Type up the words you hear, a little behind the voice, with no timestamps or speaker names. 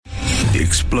The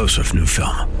explosive new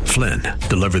film, Flynn,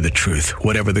 deliver the truth,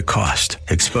 whatever the cost,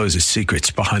 exposes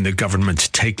secrets behind the government's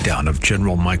takedown of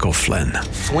General Michael Flynn.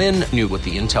 Flynn knew what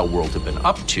the intel world had been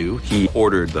up to. He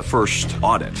ordered the first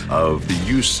audit of the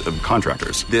use of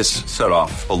contractors. This set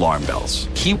off alarm bells.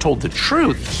 He told the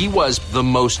truth. He was the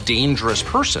most dangerous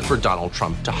person for Donald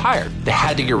Trump to hire. They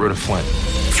had to get rid of Flynn.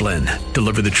 Flynn,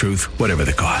 deliver the truth, whatever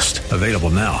the cost. Available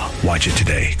now. Watch it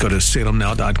today. Go to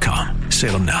salemnow.com.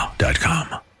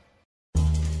 salemnow.com.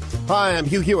 Hi, I'm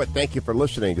Hugh Hewitt. Thank you for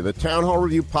listening to the Town Hall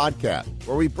Review Podcast,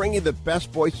 where we bring you the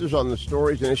best voices on the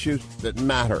stories and issues that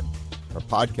matter. Our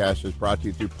podcast is brought to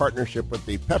you through partnership with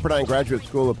the Pepperdine Graduate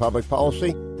School of Public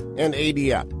Policy and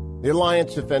ADF, the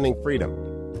Alliance Defending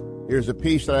Freedom. Here's a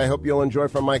piece that I hope you'll enjoy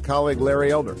from my colleague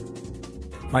Larry Elder.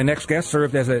 My next guest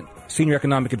served as a senior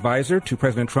economic advisor to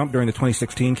President Trump during the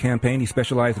 2016 campaign. He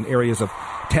specialized in areas of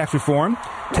tax reform,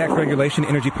 tax regulation,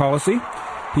 energy policy.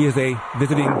 He is a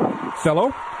visiting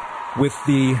fellow with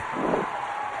the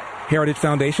Heritage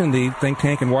Foundation, the think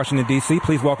tank in Washington, D.C.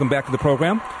 Please welcome back to the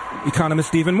program, economist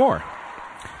Stephen Moore.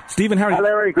 Stephen, how are you? Hi,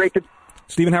 Larry.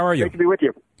 Stephen, how are you? Great to be with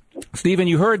you. Stephen,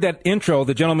 you heard that intro,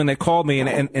 the gentleman that called me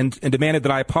and demanded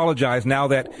that I apologize now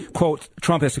that, quote,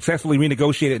 Trump has successfully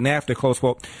renegotiated NAFTA, close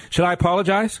quote. Should I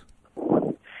apologize?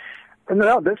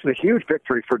 No, this is a huge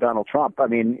victory for Donald Trump. I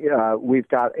mean, we've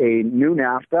got a new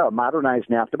NAFTA, a modernized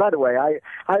NAFTA. By the way, I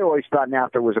always thought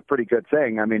NAFTA was a pretty good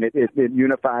thing. I mean, it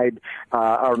unified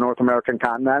our North American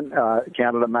continent,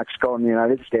 Canada, Mexico, and the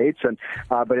United States, and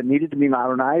but it needed to be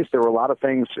modernized. There were a lot of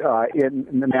things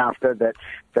in the NAFTA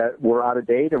that were out of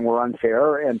date and were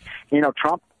unfair. And,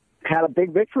 Trump had a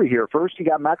big victory here. First, he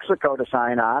got Mexico to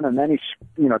sign on, and then he,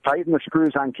 tightened the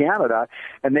screws on Canada,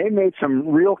 and they made some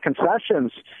real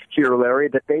concessions here, Larry,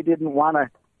 that they didn't want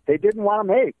to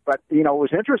make. But, it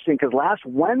was interesting because last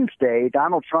Wednesday,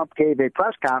 Donald Trump gave a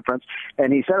press conference,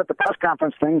 and he said at the press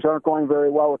conference things aren't going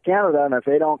very well with Canada, and if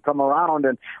they don't come around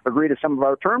and agree to some of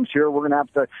our terms here, we're going to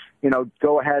have to,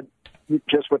 go ahead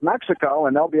just with Mexico,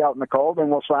 and they'll be out in the cold, and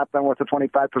we'll slap them with a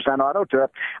 25% auto tariff.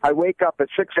 I wake up at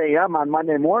 6 a.m. on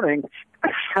Monday morning,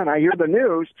 and I hear the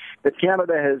news that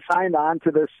Canada has signed on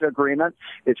to this agreement.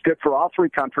 It's good for all three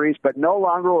countries, but no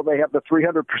longer will they have the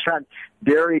 300%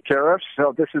 dairy tariffs,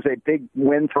 so this is a big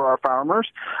win for our farmers.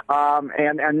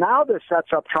 And now this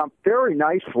sets up Trump very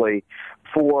nicely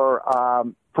for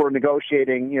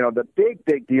negotiating. The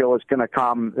big deal is going to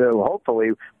come,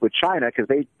 hopefully, with China, because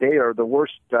they are the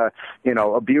worst,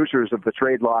 abusers of the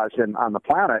trade laws on the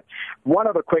planet. One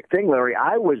other quick thing, Larry,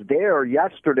 I was there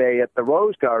yesterday at the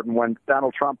Rose Garden when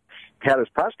Donald Trump had his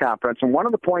press conference, and one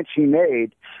of the points he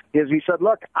made is he said,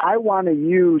 look, I want to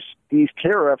use these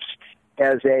tariffs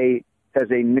as a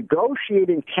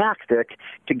negotiating tactic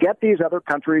to get these other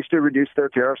countries to reduce their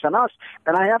tariffs on us.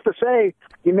 And I have to say,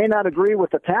 you may not agree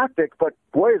with the tactic, but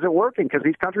boy, is it working, because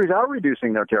these countries are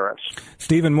reducing their tariffs.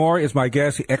 Stephen Moore is my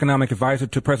guest, economic advisor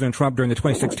to President Trump during the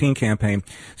 2016 campaign.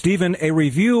 Stephen, a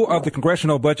review of the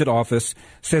Congressional Budget Office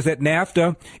says that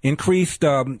NAFTA increased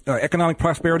economic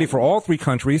prosperity for all three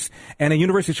countries, and a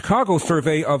University of Chicago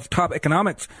survey of top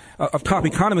economists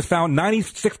found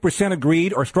 96%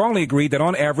 agreed or strongly agreed that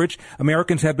on average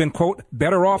Americans have been, quote,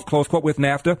 better off, close quote, with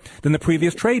NAFTA than the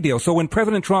previous trade deal. So when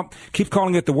President Trump keeps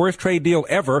calling it the worst trade deal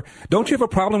ever, don't you have a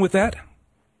problem with that?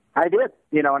 I did,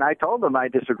 and I told them I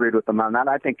disagreed with them on that.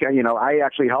 I think, I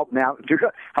actually helped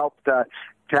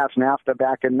pass NAFTA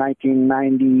back in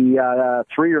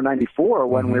 1993 or 94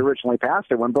 when we originally passed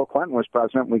it, when Bill Clinton was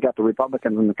president. We got the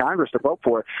Republicans in the Congress to vote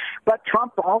for it. But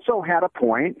Trump also had a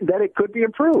point that it could be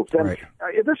improved. And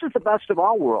this is the best of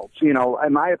all worlds, in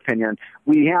my opinion.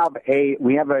 We have a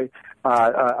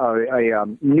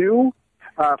new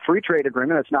free trade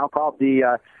agreement. It's now called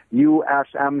the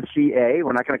USMCA.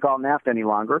 We're not going to call it NAFTA any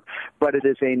longer, but it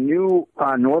is a new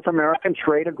North American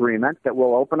trade agreement that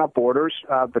will open up borders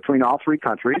between all three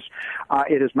countries.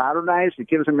 It is modernized. It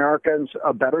gives Americans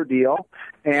a better deal.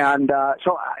 And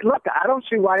so, look, I don't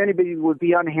see why anybody would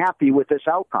be unhappy with this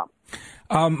outcome.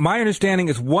 My understanding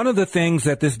is one of the things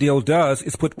that this deal does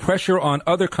is put pressure on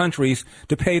other countries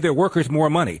to pay their workers more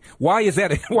money. Why is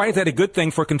that a good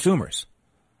thing for consumers?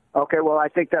 Okay, well, I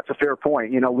think that's a fair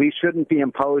point. We shouldn't be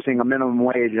imposing a minimum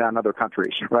wage on other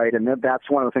countries, right? And that's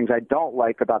one of the things I don't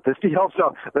like about this deal.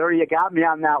 So, Larry, you got me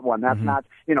on that one. That's not,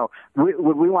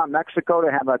 would we want Mexico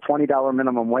to have a $20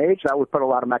 minimum wage? That would put a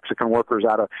lot of Mexican workers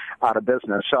out of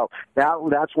business. So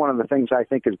that's one of the things I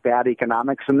think is bad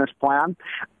economics in this plan.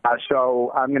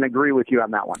 So I'm going to agree with you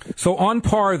on that one. So on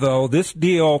par, though, this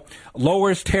deal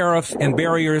lowers tariffs and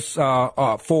barriers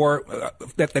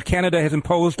that Canada has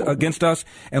imposed against us,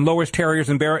 and lowers barriers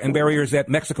and barriers that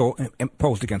Mexico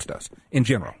imposed against us in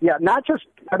general. Yeah, not just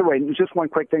by the way, just one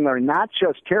quick thing, Larry, not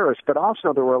just terrorists, but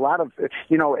also there were a lot of,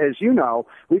 as you know,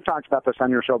 we've talked about this on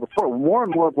your show before, more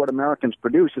and more of what Americans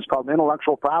produce is called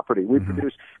intellectual property. We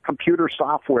produce computer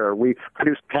software. We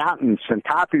produce patents and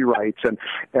copyrights and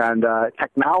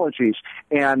technologies.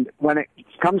 And when it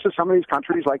comes to some of these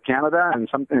countries like Canada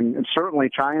and certainly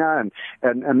China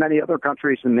and many other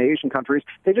countries in the Asian countries,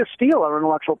 they just steal our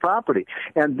intellectual property.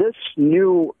 And this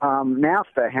new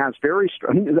NAFTA has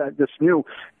this new,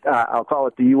 I'll call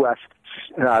it the U.S.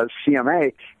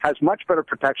 CMA, has much better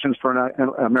protections for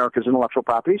America's intellectual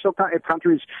property. So if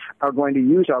countries are going to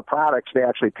use our products, they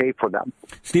actually pay for them.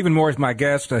 Stephen Moore is my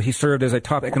guest. He served as a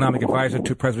top economic advisor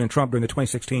to President Trump during the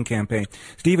 2016 campaign.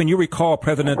 Stephen, you recall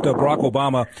President Barack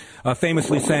Obama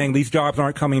famously saying, these jobs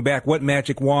aren't coming back. What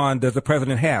magic wand does the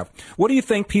president have? What do you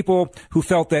think people who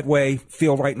felt that way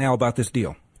feel right now about this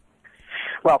deal?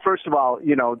 Well, first of all,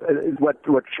 what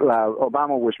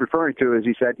Obama was referring to is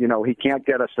he said, he can't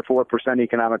get us to 4%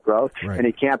 economic growth, right, and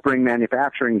he can't bring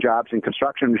manufacturing jobs and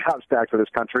construction jobs back to this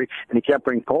country, and he can't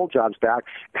bring coal jobs back.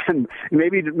 And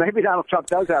maybe Donald Trump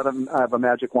does have a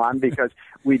magic wand, because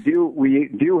we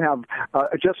do have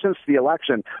just since the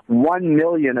election 1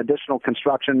 million additional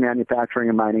construction, manufacturing,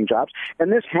 and mining jobs.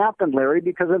 And this happened, Larry,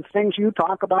 because of things you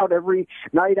talk about every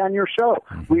night on your show.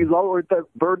 Mm-hmm. We lowered the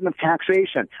burden of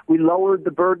taxation. We lowered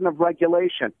the burden of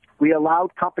regulation. We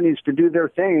allowed companies to do their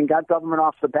thing and got government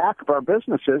off the back of our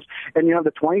businesses. And,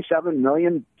 the 27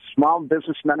 million small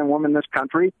businessmen and women in this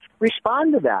country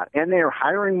respond to that. And they are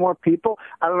hiring more people.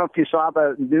 I don't know if you saw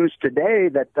the news today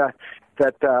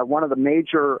that one of the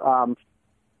major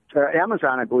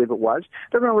Amazon, I believe it was,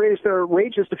 they're going to raise their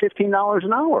wages to $15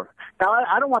 an hour. Now,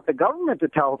 I don't want the government to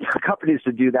tell companies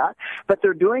to do that, but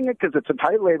they're doing it because it's a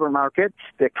tight labor market.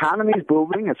 The economy is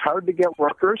booming. It's hard to get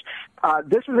workers.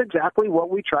 This is exactly what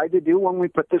we tried to do when we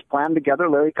put this plan together,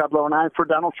 Larry Kudlow and I, for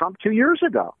Donald Trump 2 years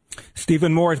ago.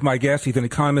 Stephen Moore is my guest. He's an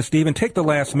economist. Stephen, take the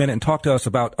last minute and talk to us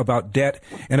about debt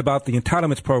and about the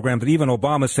entitlements program that even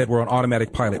Obama said were on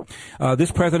automatic pilot.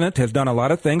 This president has done a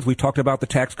lot of things. We talked about the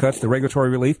tax cuts, the regulatory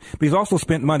relief, but he's also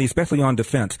spent money, especially on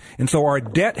defense. And so our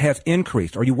debt has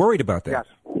increased. Are you worried about that?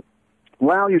 Yes.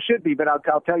 Well, you should be, but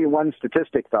I'll tell you one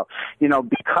statistic, though.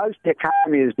 Because the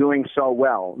economy is doing so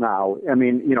well now,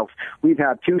 we've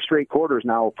had 2 straight quarters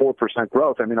now of 4%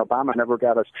 growth. Obama never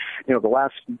got us, the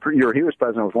last year he was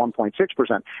president was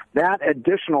 1.6%. That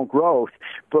additional growth,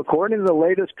 according to the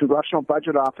latest Congressional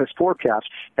Budget Office forecast,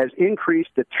 has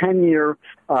increased the 10-year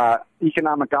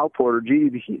economic output, or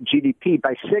GDP,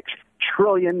 by $6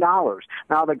 trillion.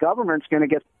 Now, the government's going to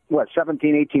get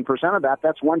 17-18% of that.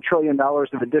 That's $1 trillion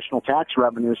of additional tax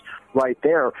revenues right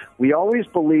there. We always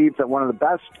believe that one of the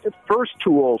best first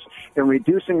tools in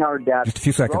reducing our debt, just a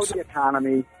few seconds, grow the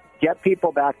economy, get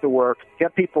people back to work,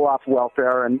 get people off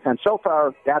welfare, and so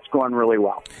far that's going really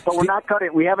well. But we're not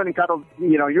cutting. We haven't cut.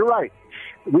 You're right.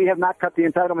 We have not cut the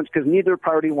entitlements because neither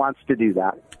party wants to do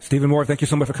that. Stephen Moore, thank you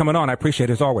so much for coming on. I appreciate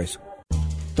it as always.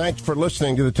 Thanks for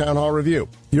listening to the Town Hall Review.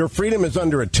 Your freedom is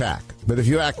under attack, but if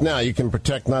you act now, you can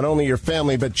protect not only your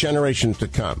family, but generations to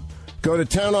come. Go to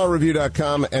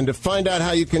townhallreview.com and to find out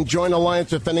how you can join Alliance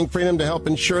Defending Freedom to help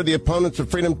ensure the opponents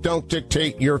of freedom don't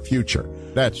dictate your future.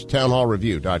 That's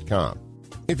townhallreview.com.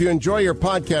 If you enjoy your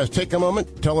podcast, take a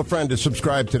moment, tell a friend to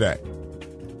subscribe today.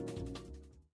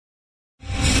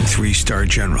 3-star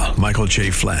General Michael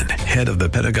J. Flynn, head of the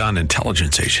Pentagon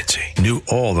Intelligence Agency, knew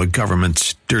all the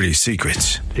government's dirty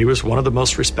secrets. He was one of the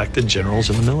most respected generals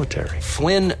in the military.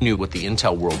 Flynn knew what the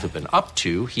intel world had been up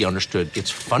to. He understood its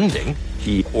funding.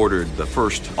 He ordered the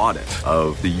first audit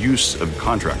of the use of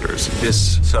contractors.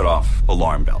 This set off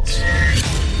alarm bells.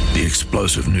 The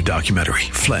explosive new documentary,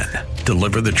 Flynn,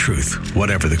 Deliver the Truth,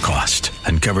 Whatever the Cost,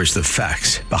 uncovers the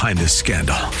facts behind this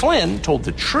scandal. Flynn told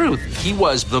the truth. He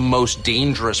was the most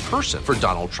dangerous person for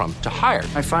Donald Trump to hire.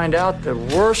 I find out the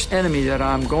worst enemy that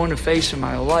I'm going to face in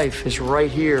my life is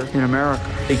right here in America.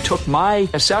 They took my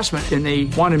assessment and they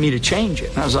wanted me to change it.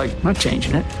 And I was like, I'm not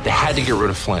changing it. They had to get rid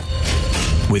of Flynn.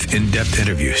 With in-depth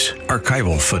interviews,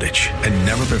 archival footage, and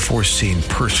never-before-seen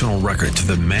personal records of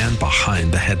the man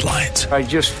behind the headlines. I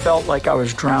just felt like I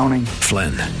was drowning.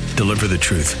 Flynn, Deliver the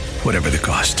Truth, Whatever the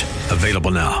Cost.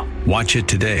 Available now. Watch it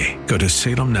today. Go to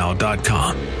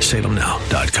salemnow.com.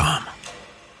 salemnow.com.